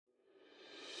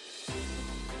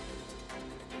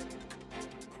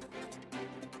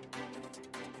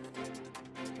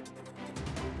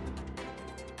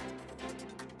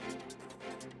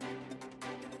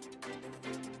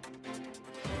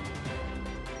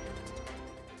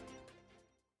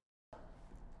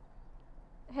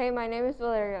Hey, my name is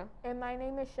Valeria. And my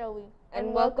name is Shelly.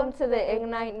 And welcome to the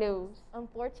Ignite News.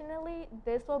 Unfortunately,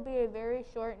 this will be a very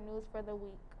short news for the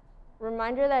week.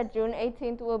 Reminder that June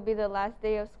 18th will be the last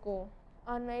day of school.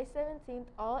 On May 17th,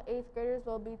 all 8th graders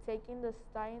will be taking the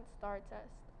Science Star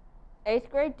test.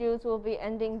 8th grade dues will be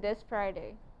ending this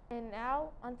Friday. And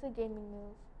now, onto gaming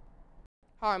news.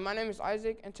 Hi, my name is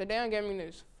Isaac, and today on Gaming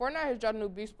News, Fortnite has dropped a new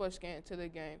Beast Boy skin to the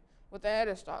game with the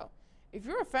edit style. If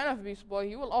you're a fan of Beast Boy,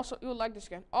 you will like this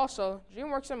skin. Also,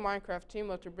 DreamWorks and Minecraft team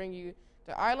up to bring you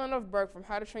the Island of Berg from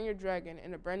How to Train Your Dragon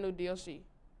in a brand new DLC.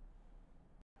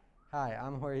 Hi,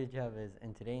 I'm Jorge Chavez,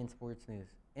 and today in sports news.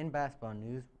 In basketball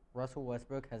news, Russell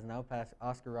Westbrook has now passed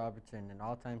Oscar Robertson in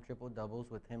all-time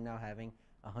triple-doubles, with him now having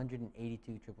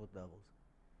 182 triple-doubles.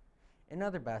 In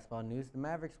other basketball news, the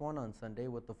Mavericks won on Sunday,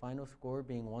 with the final score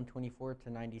being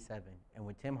 124-97, and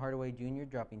with Tim Hardaway Jr.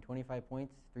 dropping 25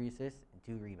 points, 3 assists, and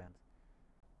 2 rebounds.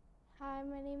 Hi,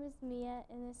 my name is Mia,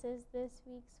 and this is this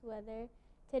week's weather.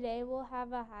 Today we'll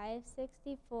have a high of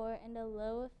 64 and a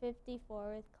low of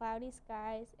 54 with cloudy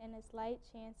skies and a slight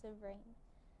chance of rain.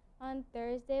 On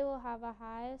Thursday we'll have a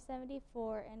high of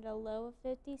 74 and a low of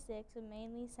 56 with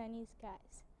mainly sunny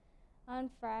skies. On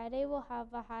Friday we'll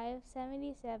have a high of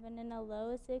 77 and a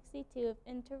low of 62 with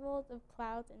intervals of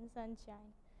clouds and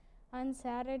sunshine. On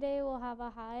Saturday we'll have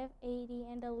a high of 80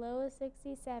 and a low of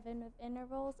 67 with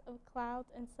intervals of clouds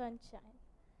and sunshine.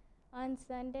 On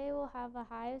Sunday we'll have a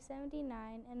high of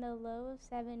 79 and a low of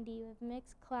 70 with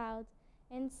mixed clouds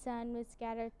and sun with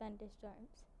scattered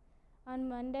thunderstorms. On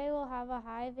Monday we'll have a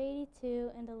high of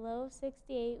 82 and a low of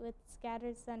 68 with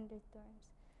scattered thunderstorms.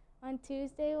 On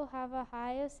Tuesday we'll have a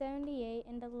high of 78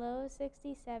 and a low of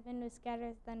 67 with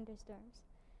scattered thunderstorms.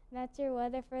 That's your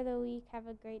weather for the week. Have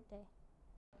a great day.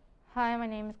 Hi, my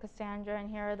name is Cassandra, and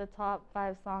here are the top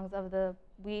 5 songs of the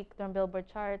week on Billboard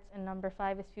charts. And number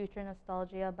 5 is Future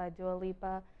Nostalgia by Dua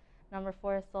Lipa. Number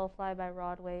 4 is Soulfly by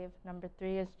Rod Wave. Number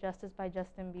 3 is Justice by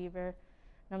Justin Bieber.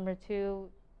 Number 2,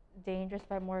 Dangerous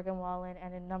by Morgan Wallen.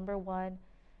 And in number 1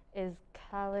 is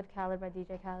Khaled by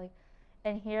DJ Khaled.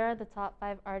 And here are the top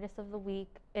 5 artists of the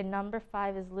week. In number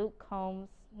 5 is Luke Combs.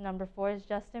 Number 4 is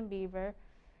Justin Bieber.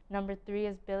 Number 3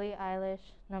 is Billie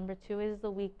Eilish. Number 2 is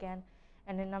The Weeknd.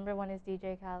 And then number 1 is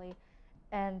DJ Khaled.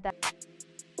 And that.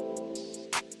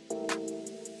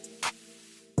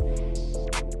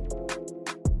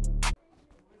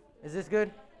 Is this good?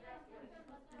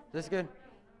 Is this good?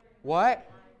 What?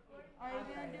 Are you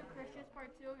going to do Christian's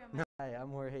part 2? No. Hi, I'm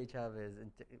Jorge Chavez.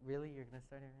 And really? You're going to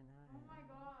start it right now? Oh my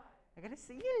god. I got to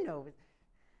see you know.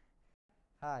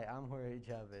 Hi, I'm Jorge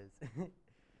Chavez.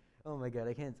 Oh my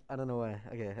god, I don't know why.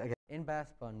 Okay. In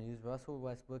basketball news, Russell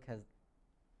Westbrook has...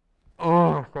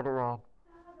 Oh, I said it wrong.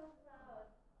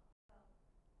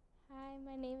 Hi,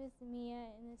 my name is Mia,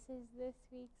 and this is this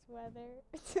week's weather.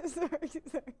 Sorry.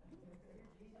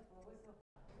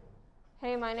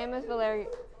 Hey, my name is Valeria.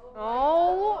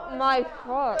 Oh my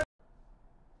fuck.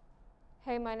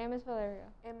 Hey, my name is Valeria.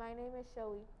 And my name is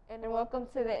Shelly. And welcome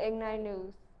to the Ignite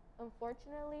News.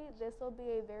 Unfortunately, this will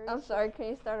be a very I'm sorry, can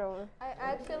you start over? I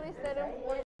actually said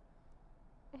unfortunately.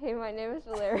 Hey, my name is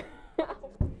Valeria.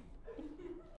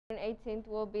 June 18th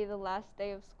will be the last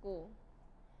day of school.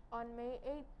 On May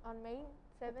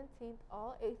 17th,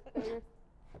 all 8th graders.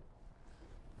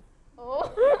 Oh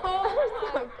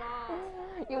my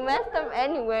god. You messed up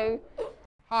anyway.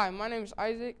 Hi, my name is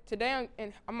Isaac.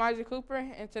 I'm Isaac Cooper,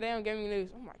 and today on Gaming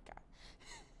News. Oh my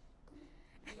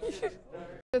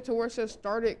god. To where it says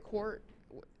start at court.